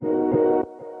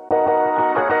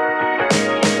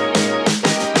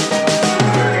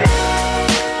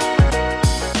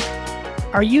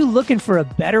Are you looking for a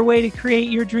better way to create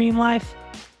your dream life?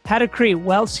 How to create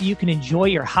wealth so you can enjoy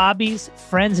your hobbies,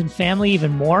 friends, and family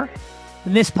even more?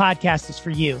 Then this podcast is for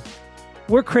you.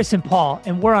 We're Chris and Paul,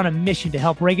 and we're on a mission to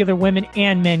help regular women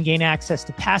and men gain access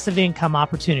to passive income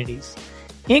opportunities.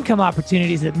 Income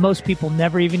opportunities that most people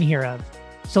never even hear of.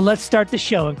 So let's start the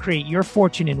show and create your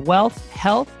fortune in wealth,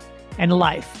 health, and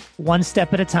life, one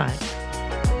step at a time.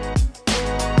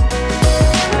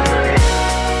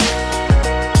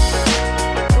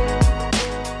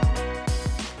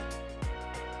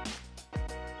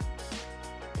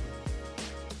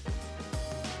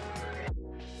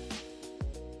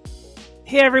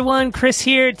 Hey everyone, Chris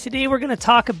here. Today we're going to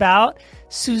talk about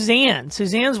Suzanne.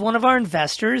 Suzanne's one of our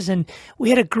investors, and we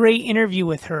had a great interview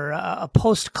with her, a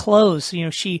post-close. You know,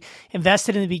 she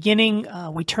invested in the beginning.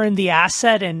 We turned the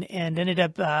asset and ended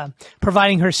up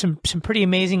providing her some pretty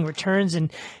amazing returns,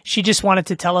 and she just wanted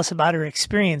to tell us about her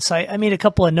experience. So I made a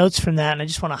couple of notes from that, and I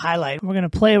just want to highlight. We're going to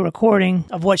play a recording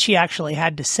of what she actually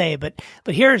had to say, but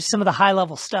here's some of the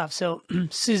high-level stuff. So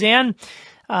Suzanne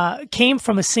came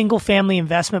from a single family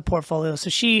investment portfolio. So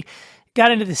she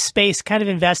got into this space kind of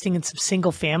investing in some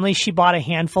single families. She bought a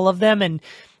handful of them. And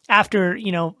after,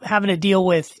 having to deal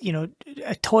with,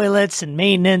 toilets and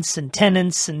maintenance and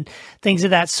tenants and things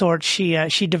of that sort,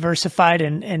 she diversified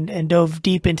and dove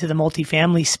deep into the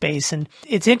multifamily space. And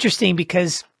it's interesting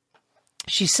because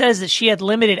she says that she had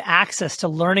limited access to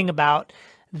learning about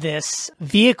this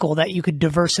vehicle that you could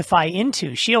diversify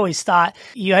into. She always thought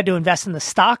you had to invest in the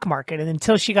stock market. And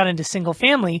until she got into single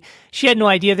family, she had no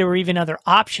idea there were even other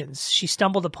options. She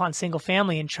stumbled upon single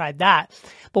family and tried that.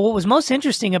 But what was most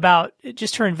interesting about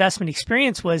just her investment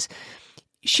experience was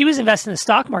she was investing in the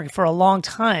stock market for a long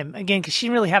time, again, because she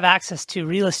didn't really have access to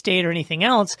real estate or anything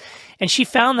else. And she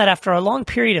found that after a long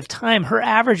period of time, her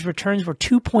average returns were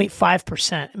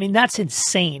 2.5%. I mean, that's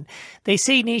insane. They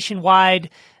say nationwide,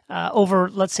 over,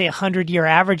 let's say, 100-year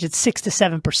average, it's 6 to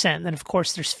 7%. And then, of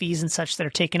course, there's fees and such that are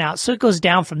taken out. So it goes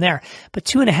down from there. But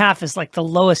 2.5 is like the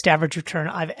lowest average return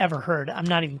I've ever heard. I'm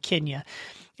not even kidding you.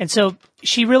 And so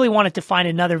she really wanted to find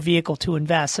another vehicle to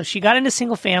invest. So she got into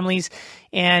single families,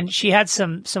 and she had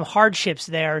some hardships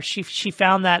there. She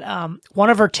found that one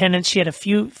of her tenants, she had a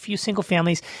few single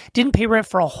families, didn't pay rent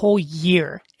for a whole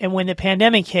year. And when the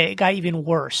pandemic hit, it got even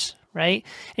worse, right?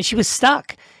 And she was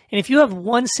stuck. And if you have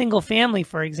one single family,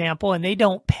 for example, and they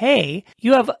don't pay,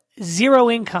 you have zero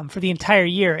income for the entire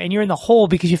year, and you're in the hole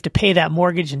because you have to pay that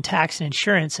mortgage and tax and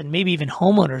insurance and maybe even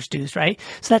homeowners dues, right?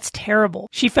 So that's terrible.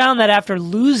 She found that after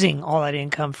losing all that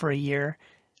income for a year,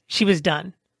 she was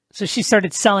done. So she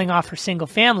started selling off her single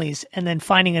families and then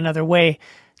finding another way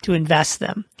to invest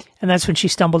them. And that's when she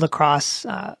stumbled across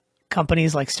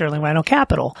companies like Sterling Rhino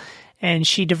Capital. And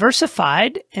she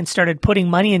diversified and started putting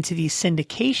money into these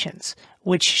syndications,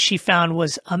 which she found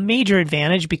was a major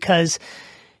advantage because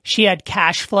she had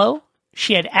cash flow,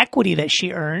 she had equity that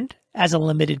she earned as a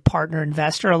limited partner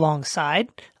investor alongside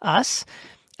us,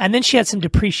 and then she had some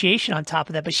depreciation on top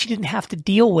of that, but she didn't have to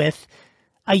deal with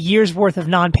a year's worth of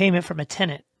non-payment from a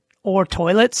tenant or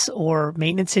toilets or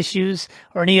maintenance issues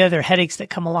or any other headaches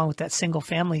that come along with that single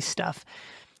family stuff.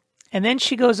 And then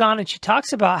she goes on and she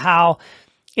talks about how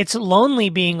it's lonely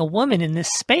being a woman in this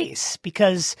space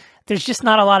because there's just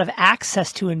not a lot of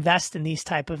access to invest in these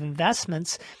type of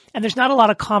investments. And there's not a lot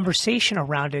of conversation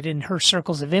around it in her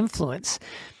circles of influence.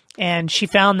 And she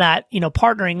found that,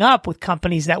 partnering up with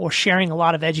companies that were sharing a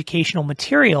lot of educational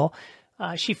material,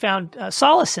 she found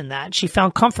solace in that. She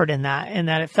found comfort in that, and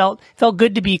that it felt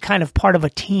good to be kind of part of a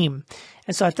team.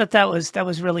 And so I thought that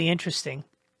was really interesting.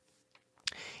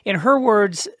 In her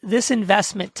words, this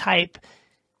investment type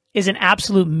is an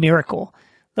absolute miracle.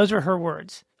 Those were her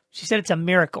words. She said it's a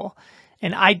miracle.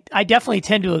 And I definitely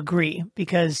tend to agree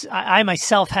because I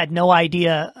myself had no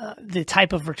idea the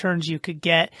type of returns you could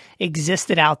get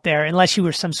existed out there unless you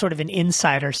were some sort of an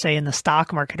insider, say in the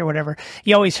stock market or whatever.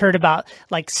 You always heard about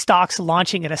like stocks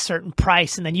launching at a certain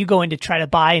price and then you go in to try to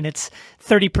buy and it's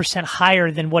 30%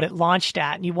 higher than what it launched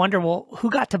at. And you wonder, well, who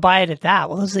got to buy it at that?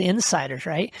 Well, those are the insiders,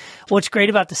 right? What's great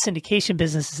about the syndication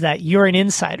business is that you're an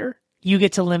insider. You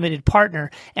get to limited partner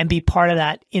and be part of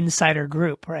that insider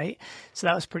group, right? So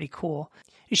that was pretty cool.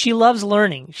 She loves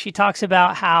learning. She talks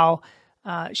about how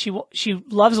she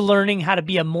loves learning how to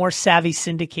be a more savvy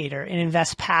syndicator and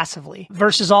invest passively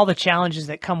versus all the challenges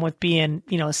that come with being,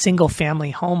 a single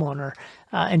family homeowner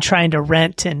and trying to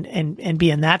rent and be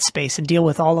in that space and deal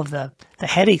with all of the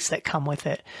headaches that come with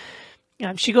it.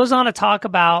 She goes on to talk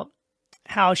about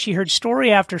how she heard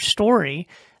story after story,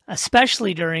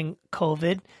 especially during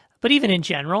COVID, but even in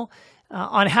general,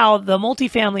 on how the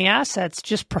multifamily assets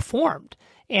just performed.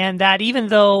 And that even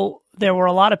though there were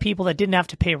a lot of people that didn't have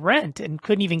to pay rent and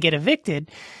couldn't even get evicted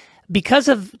because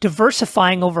of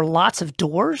diversifying over lots of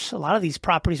doors. A lot of these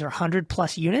properties are 100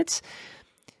 plus units.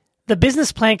 The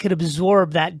business plan could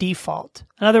absorb that default.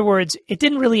 In other words, it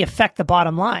didn't really affect the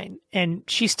bottom line, and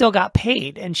she still got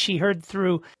paid. And she heard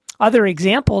through other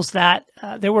examples that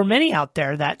there were many out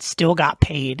there that still got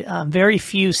paid. Very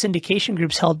few syndication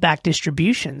groups held back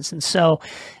distributions, and so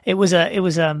it was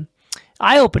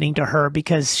eye-opening to her,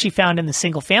 because she found in the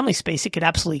single-family space it could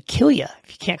absolutely kill you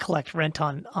if you can't collect rent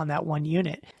on that one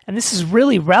unit. And this is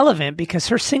really relevant because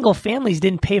her single families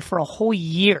didn't pay for a whole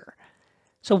year.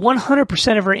 So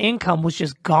 100% of her income was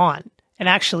just gone. And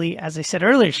actually, as I said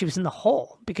earlier, she was in the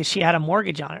hole because she had a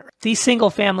mortgage on it. These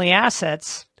single-family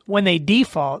assets, when they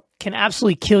default, can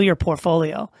absolutely kill your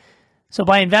portfolio. So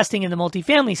by investing in the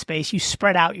multifamily space, you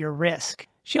spread out your risk.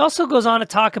 She also goes on to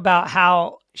talk about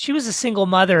how she was a single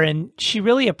mother, and she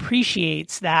really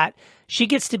appreciates that she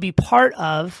gets to be part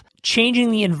of changing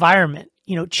the environment,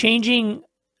 changing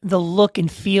the look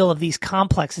and feel of these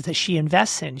complexes that she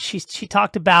invests in. She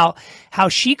talked about how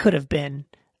she could have been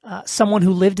someone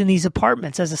who lived in these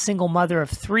apartments as a single mother of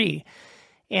 3,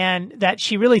 and that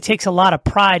she really takes a lot of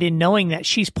pride in knowing that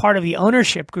she's part of the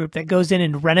ownership group that goes in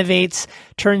and renovates,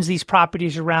 turns these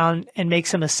properties around, and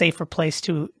makes them a safer place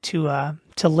to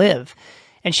live.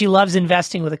 And she loves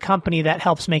investing with a company that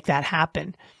helps make that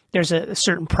happen. There's a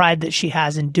certain pride that she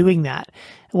has in doing that.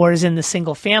 Whereas in the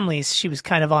single families, she was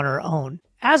kind of on her own.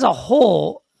 As a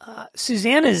whole,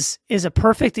 Suzanne is a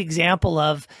perfect example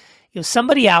of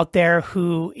somebody out there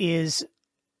who is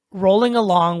rolling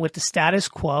along with the status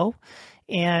quo.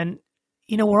 And,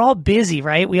 we're all busy,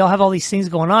 right? We all have all these things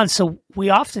going on. So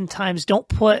we oftentimes don't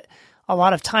put a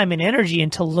lot of time and energy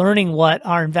into learning what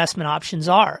our investment options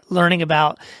are, learning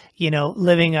about,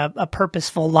 living a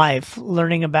purposeful life,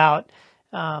 learning about,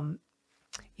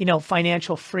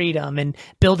 financial freedom and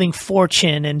building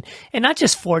fortune, and not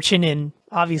just fortune in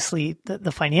obviously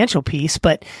the financial piece,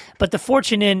 but the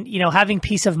fortune in, having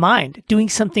peace of mind, doing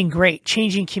something great,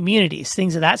 changing communities,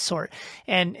 things of that sort.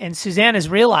 And Suzanne has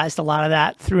realized a lot of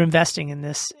that through investing in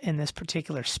this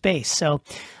particular space. So,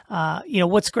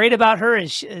 what's great about her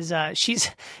is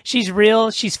she's real.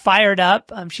 She's fired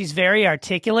up. She's very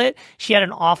articulate. She had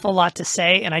an awful lot to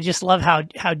say, and I just love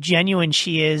how genuine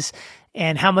she is,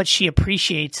 and how much she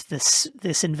appreciates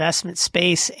this investment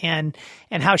space, and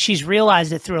how she's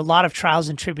realized it through a lot of trials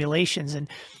and tribulations. And,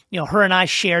 her and I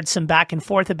shared some back and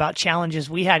forth about challenges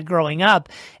we had growing up,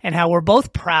 and how we're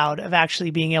both proud of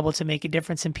actually being able to make a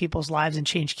difference in people's lives and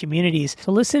change communities.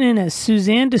 So listen in as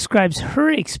Suzanne describes her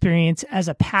experience as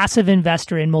a passive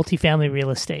investor in multifamily real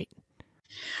estate.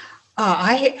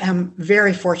 I am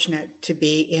very fortunate to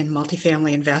be in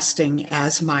multifamily investing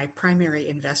as my primary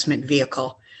investment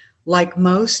vehicle. Like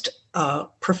most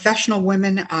professional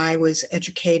women, I was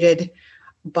educated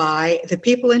by the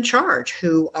people in charge,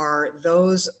 who are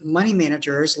those money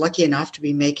managers lucky enough to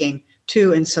be making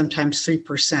 2 and sometimes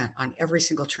 3% on every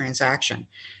single transaction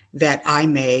that I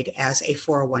made as a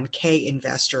 401k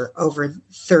investor over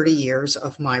 30 years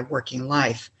of my working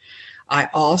life. I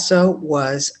also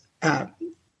was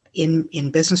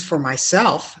in business for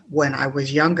myself when I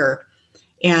was younger.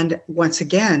 And once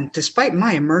again, despite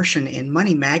my immersion in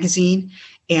Money Magazine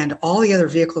and all the other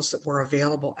vehicles that were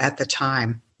available at the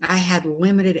time, I had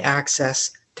limited access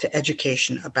to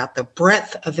education about the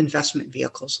breadth of investment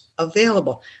vehicles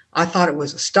available. I thought it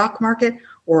was a stock market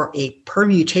or a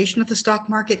permutation of the stock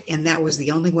market, and that was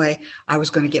the only way I was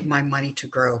going to get my money to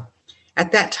grow.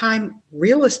 At that time,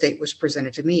 real estate was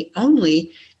presented to me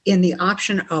only in the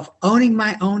option of owning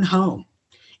my own home.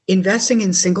 Investing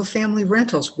in single-family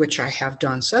rentals, which I have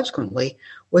done subsequently,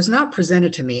 was not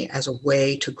presented to me as a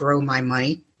way to grow my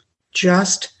money.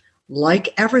 Just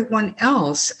like everyone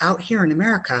else out here in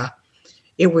America,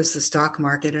 it was the stock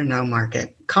market or no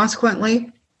market.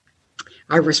 Consequently,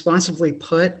 I responsibly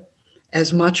put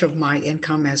as much of my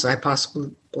income as I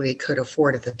possibly could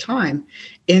afford at the time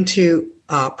into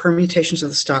permutations of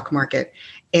the stock market.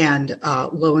 And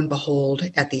lo and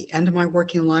behold, at the end of my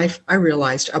working life, I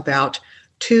realized about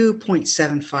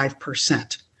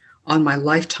 2.75% on my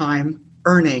lifetime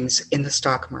earnings in the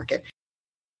stock market.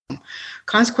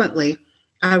 Consequently,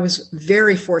 I was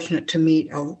very fortunate to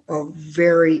meet a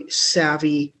very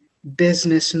savvy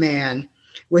businessman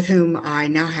with whom I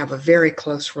now have a very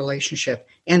close relationship.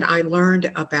 And I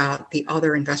learned about the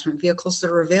other investment vehicles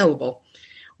that are available,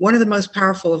 one of the most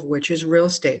powerful of which is real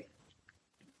estate.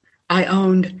 I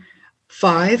owned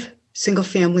 5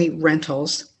 single-family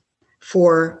rentals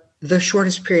for the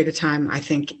shortest period of time, I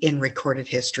think, in recorded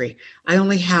history. I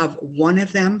only have one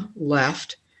of them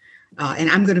left, and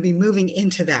I'm going to be moving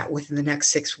into that within the next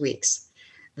 6 weeks.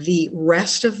 The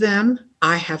rest of them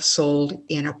I have sold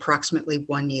in approximately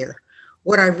 1 year.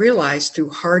 What I realized through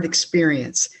hard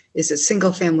experience is that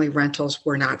single family rentals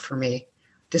were not for me.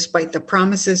 Despite the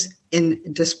promises and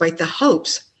despite the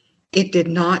hopes,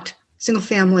 single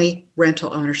family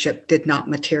rental ownership did not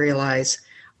materialize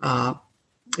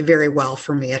very well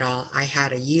for me at all. I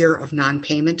had a year of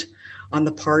non-payment on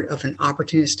the part of an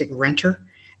opportunistic renter.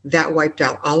 That wiped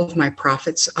out all of my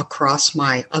profits across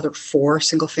my other 4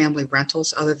 single-family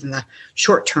rentals, other than the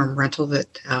short-term rental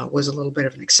that was a little bit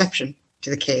of an exception to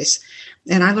the case.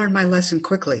 And I learned my lesson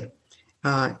quickly.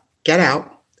 Get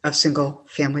out of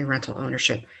single-family rental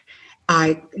ownership.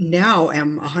 I now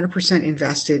am 100%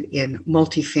 invested in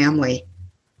multifamily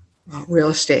real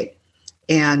estate.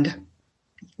 And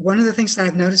one of the things that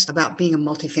I've noticed about being a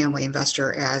multifamily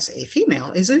investor as a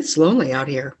female is that it's lonely out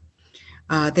here.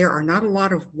 There are not a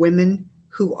lot of women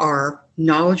who are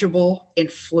knowledgeable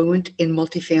and fluent in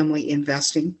multifamily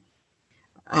investing.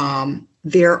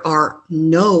 There are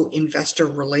no investor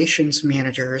relations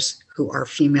managers who are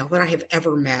female that I have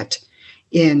ever met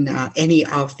in any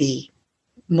of the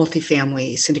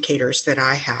multifamily syndicators that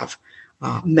I have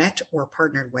met or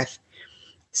partnered with.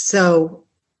 So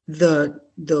the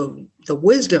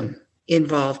wisdom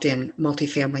involved in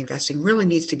multifamily investing really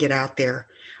needs to get out there,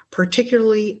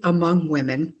 particularly among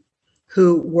women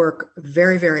who work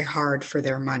very, very hard for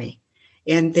their money.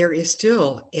 And there is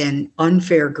still an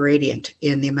unfair gradient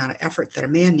in the amount of effort that a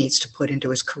man needs to put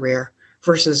into his career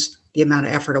versus the amount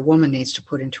of effort a woman needs to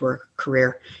put into her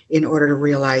career in order to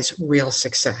realize real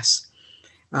success.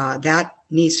 That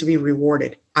needs to be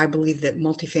rewarded. I believe that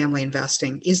multifamily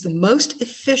investing is the most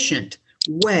efficient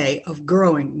way of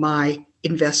growing my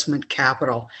investment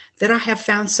capital that I have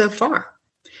found so far.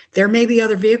 There may be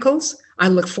other vehicles. I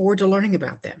look forward to learning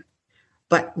about them.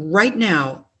 But right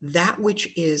now, that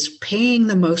which is paying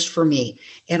the most for me,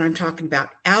 and I'm talking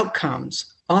about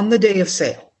outcomes on the day of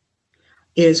sale,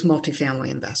 is multifamily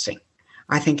investing.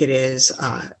 I think it is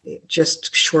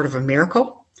just short of a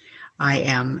miracle. I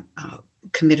am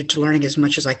committed to learning as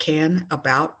much as I can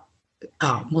about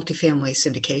multifamily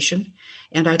syndication,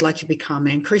 and I'd like to become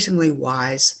an increasingly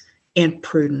wise and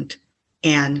prudent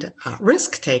and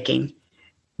risk-taking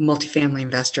multifamily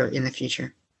investor in the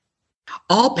future.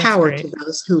 All power to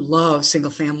those who love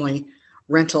single-family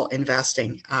rental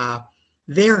investing.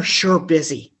 They're sure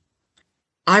busy.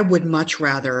 I would much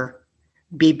rather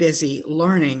be busy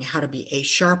learning how to be a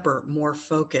sharper, more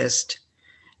focused,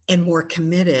 and more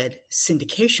committed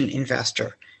syndication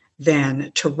investor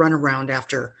than to run around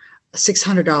after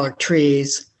 $600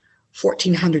 trees,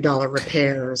 $1,400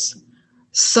 repairs,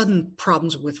 sudden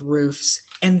problems with roofs,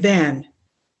 and then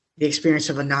the experience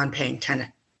of a non-paying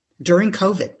tenant during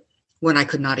COVID when I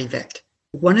could not evict.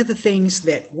 One of the things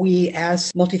that we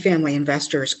as multifamily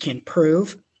investors can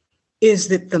prove is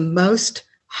that the most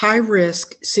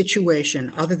high-risk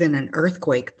situation, other than an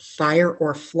earthquake, fire,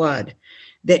 or flood,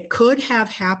 that could have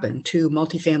happened to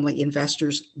multifamily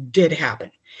investors did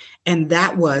happen. And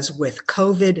that was with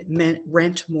COVID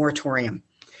rent moratorium.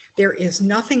 There is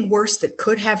nothing worse that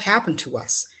could have happened to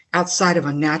us outside of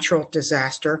a natural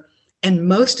disaster. And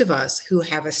most of us who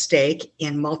have a stake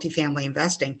in multifamily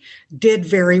investing did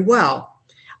very well.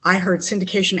 I heard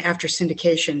syndication after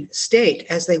syndication state,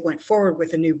 as they went forward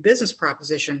with a new business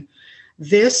proposition,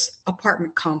 this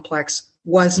apartment complex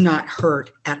was not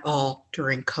hurt at all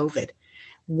during COVID.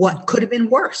 What could have been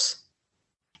worse?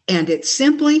 And it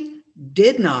simply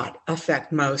did not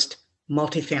affect most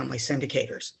multifamily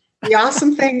syndicators. The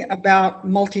awesome thing about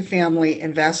multifamily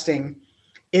investing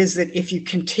is that if you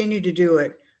continue to do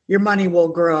it, your money will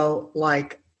grow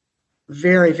like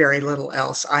very, very little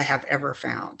else I have ever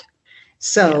found.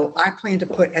 So I plan to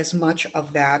put as much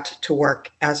of that to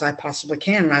work as I possibly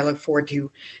can. And I look forward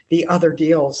to the other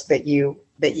deals that you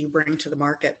bring to the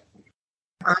market.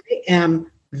 I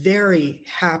am very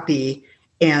happy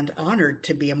and honored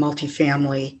to be a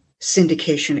multifamily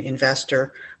syndication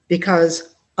investor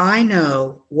because I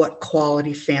know what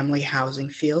quality family housing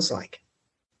feels like.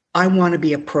 I want to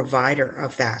be a provider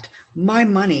of that. My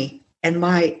money and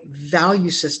my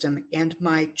value system and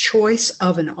my choice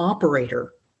of an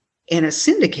operator and a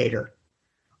syndicator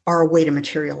are a way to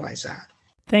materialize that.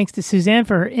 Thanks to Suzanne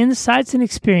for her insights and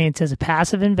experience as a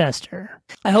passive investor.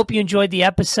 I hope you enjoyed the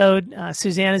episode.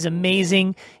 Suzanne is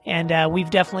amazing, and we've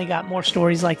definitely got more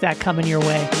stories like that coming your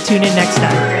way. Tune in next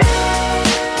time.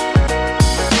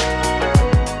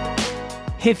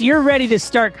 If you're ready to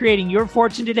start creating your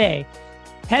fortune today,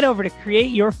 head over to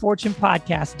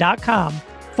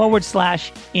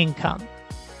createyourfortunepodcast.com/income.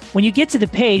 When you get to the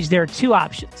page, there are 2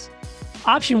 options.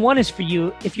 Option 1 is for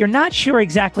you if you're not sure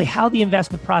exactly how the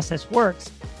investment process works,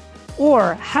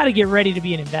 or how to get ready to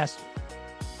be an investor.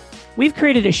 We've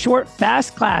created a short,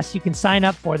 fast class you can sign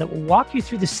up for that will walk you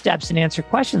through the steps and answer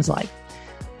questions like,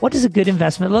 what does a good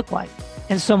investment look like?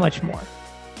 And so much more.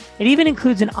 It even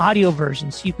includes an audio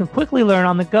version so you can quickly learn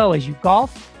on the go as you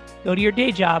golf, go to your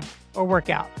day job, or work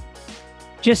out.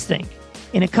 Just think,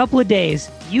 in a couple of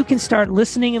days, you can start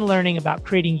listening and learning about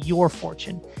creating your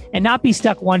fortune and not be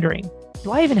stuck wondering,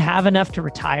 do I even have enough to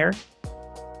retire?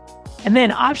 And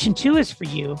then option 2 is for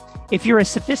you if you're a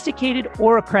sophisticated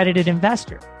or accredited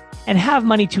investor and have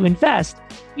money to invest.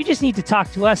 You just need to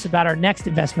talk to us about our next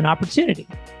investment opportunity.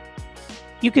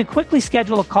 You can quickly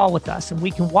schedule a call with us and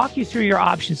we can walk you through your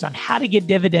options on how to get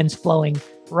dividends flowing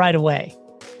right away.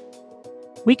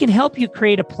 We can help you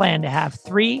create a plan to have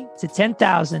 $3,000 to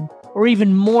 $10,000 or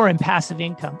even more in passive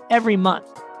income every month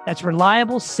that's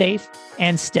reliable, safe,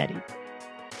 and steady.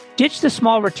 Ditch the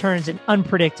small returns and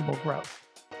unpredictable growth.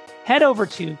 Head over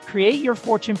to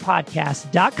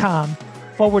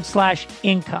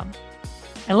createyourfortunepodcast.com/income.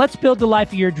 And let's build the life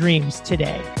of your dreams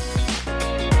today.